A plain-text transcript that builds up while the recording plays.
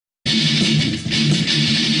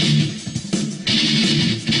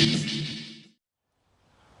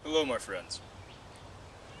friends.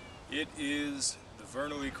 It is the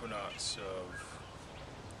vernal equinox of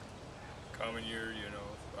common year,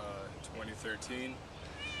 2013.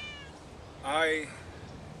 I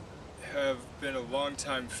have been a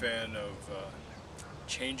long-time fan of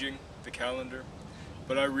changing the calendar,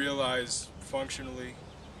 but I realize functionally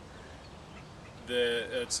that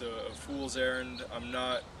it's a fool's errand. I'm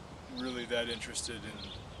not really that interested in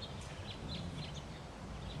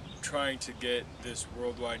trying to get this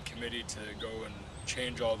worldwide committee to go and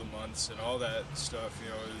change all the months and all that stuff.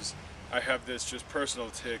 I have this just personal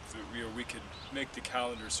tick that we could make the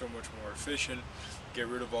calendar so much more efficient, get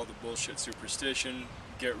rid of all the bullshit superstition,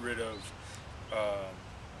 get rid of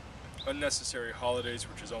unnecessary holidays,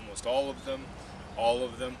 which is almost all of them.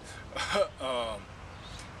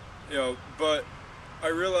 But I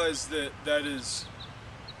realize that is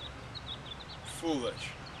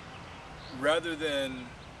foolish. Rather than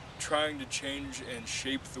trying to change and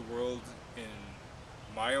shape the world in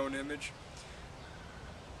my own image,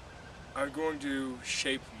 I'm going to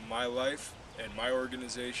shape my life and my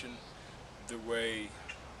organization the way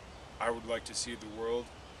I would like to see the world,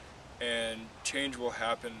 and change will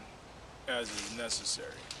happen as is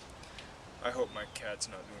necessary. I hope my cat's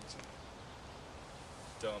not doing something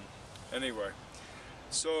dumb. Anyway,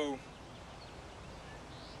 so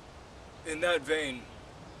in that vein,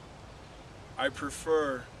 I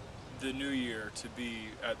prefer the new year to be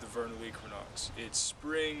at the vernal equinox. It's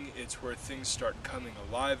spring, it's where things start coming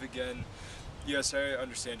alive again. Yes, I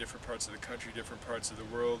understand different parts of the country, different parts of the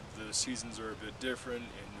world, the seasons are a bit different.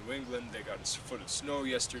 In New England, they got a foot of snow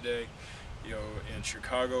yesterday. In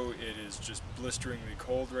Chicago, it is just blisteringly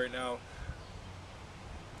cold right now.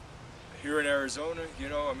 Here in Arizona,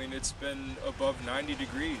 it's been above 90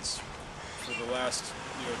 degrees for the last,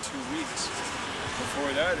 2 weeks.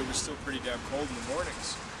 Before that, it was still pretty damn cold in the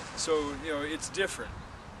mornings. So, it's different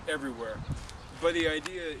everywhere. But the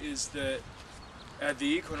idea is that at the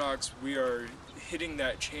equinox, we are hitting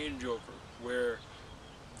that changeover where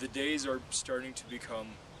the days are starting to become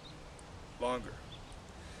longer.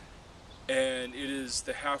 And it is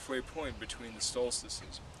the halfway point between the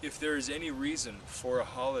solstices. If there is any reason for a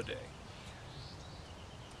holiday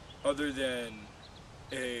other than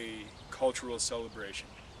a cultural celebration,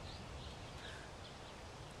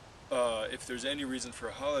 if there's any reason for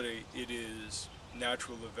a holiday, it is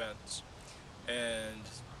natural events. And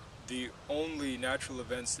the only natural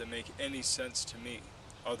events that make any sense to me,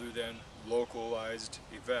 other than localized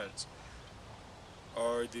events,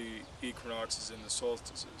 are the equinoxes and the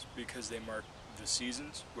solstices, because they mark the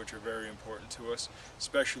seasons, which are very important to us,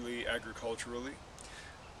 especially agriculturally.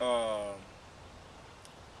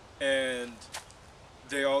 And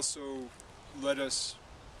they also let us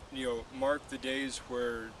mark the days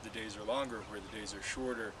where the days are longer, where the days are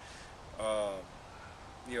shorter.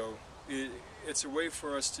 It's a way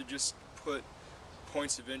for us to just put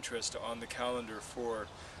points of interest on the calendar for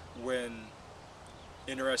when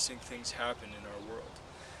interesting things happen in our world.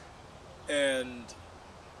 And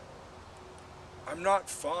I'm not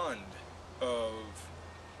fond of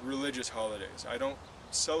religious holidays. I don't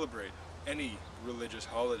celebrate any religious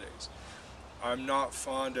holidays. I'm not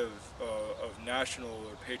fond of national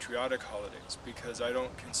or patriotic holidays because I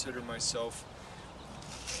don't consider myself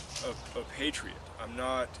a patriot. I'm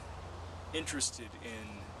not interested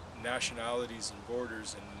in nationalities and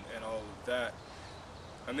borders and all of that.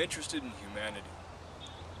 I'm interested in humanity.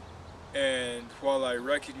 And while I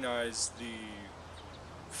recognize the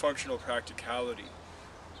functional practicality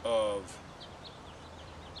of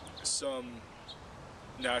some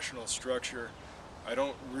national structure, I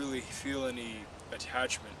don't really feel any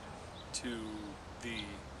attachment to the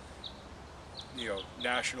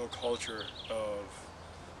national culture of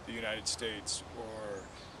the United States or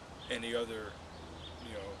any other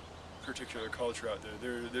particular culture out there.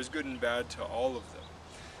 There's good and bad to all of them.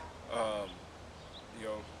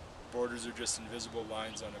 Borders are just invisible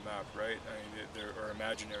lines on a map, right? Or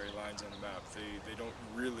imaginary lines on a map. They don't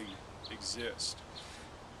really exist.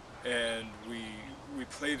 And we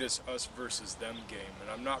play this us versus them game, and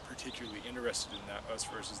I'm not particularly interested in that us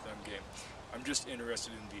versus them game. I'm just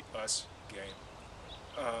interested in the us game.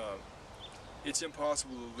 It's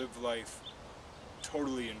impossible to live life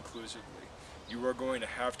totally inclusively. You are going to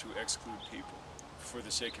have to exclude people for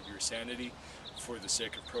the sake of your sanity, for the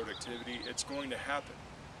sake of productivity. It's going to happen.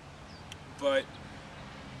 But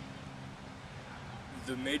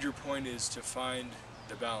the major point is to find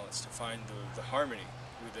the balance, to find the harmony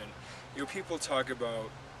within. People talk about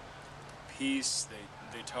peace,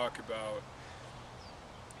 they talk about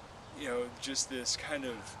just this kind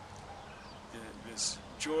of this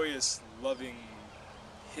joyous, loving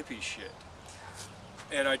hippie shit.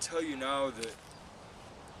 And I tell you now that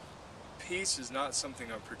peace is not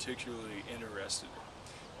something I'm particularly interested in.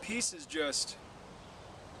 Peace is just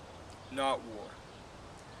not war.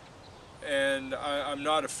 And I'm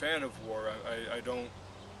not a fan of war. I don't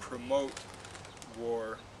promote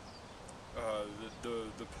war.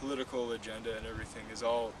 The political agenda and everything is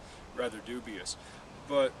all rather dubious.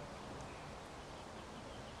 But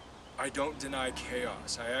I don't deny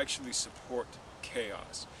chaos. I actually support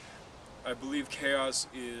chaos. I believe chaos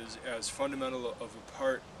is as fundamental of a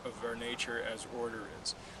part of our nature as order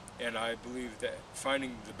is. And I believe that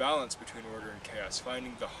finding the balance between order and chaos,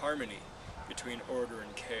 finding the harmony between order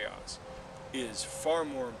and chaos, is far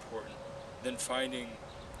more important than finding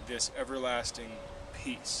this everlasting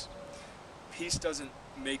peace. Peace doesn't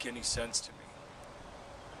make any sense to me.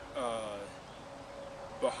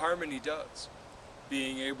 But harmony does.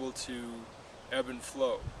 Being able to ebb and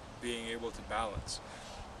flow, being able to balance,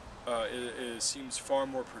 it seems far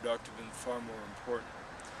more productive and far more important.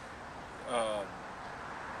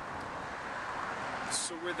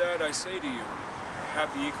 So with that, I say to you,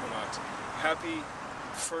 happy equinox, happy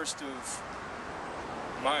first of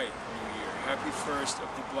my new year, happy first of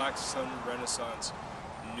the Black Sun Renaissance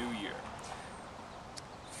New Year.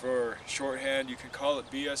 For shorthand, you can call it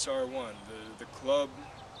BSR1. The club,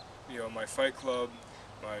 my fight club,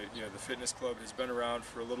 the fitness club has been around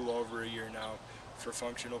for a little over a year now for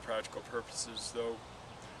functional, practical purposes, though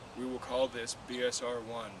we will call this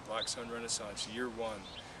BSR1, Black Sun Renaissance, Year 1.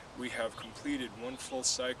 We have completed one full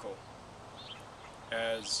cycle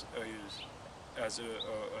as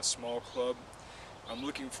a small club. I'm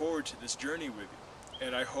looking forward to this journey with you,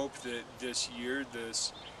 and I hope that this year,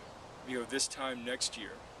 this time next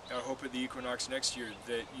year, I hope at the equinox next year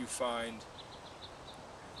that you find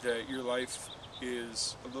that your life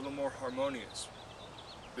is a little more harmonious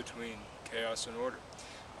between chaos and order.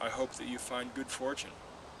 I hope that you find good fortune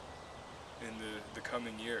in the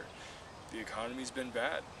coming year. The economy's been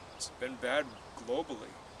bad. It's been bad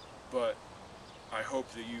globally, but I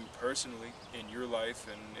hope that you personally, in your life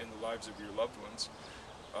and in the lives of your loved ones,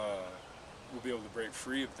 will be able to break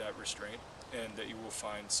free of that restraint, and that you will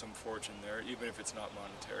find some fortune there, even if it's not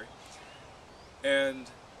monetary. And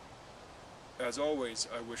as always,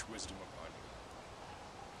 I wish wisdom upon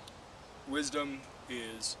you. Wisdom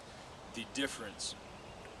is the difference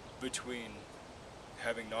between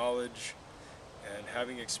having knowledge and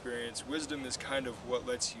having experience. Wisdom is kind of what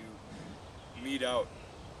lets you mete out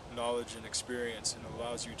knowledge and experience and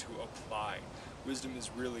allows you to apply. Wisdom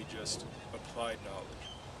is really just applied knowledge.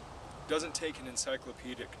 It doesn't take an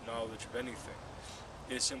encyclopedic knowledge of anything.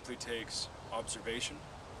 It simply takes observation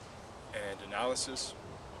and analysis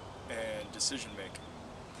and decision making.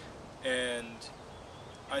 And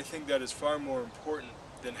I think that is far more important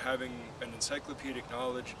than having an encyclopedic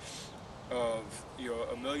knowledge of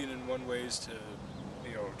a million and one ways to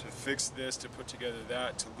fix this, to put together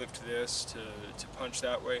that, to lift this, to punch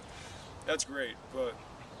that way. That's great, but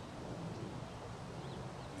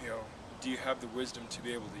do you have the wisdom to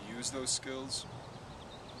be able to use those skills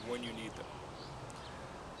when you need them?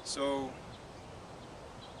 So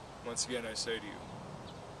once again, I say to you,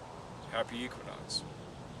 happy equinox,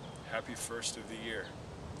 happy first of the year,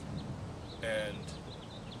 and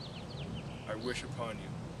I wish upon you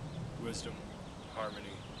wisdom,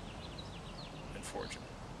 harmony, and fortune.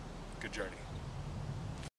 Good journey.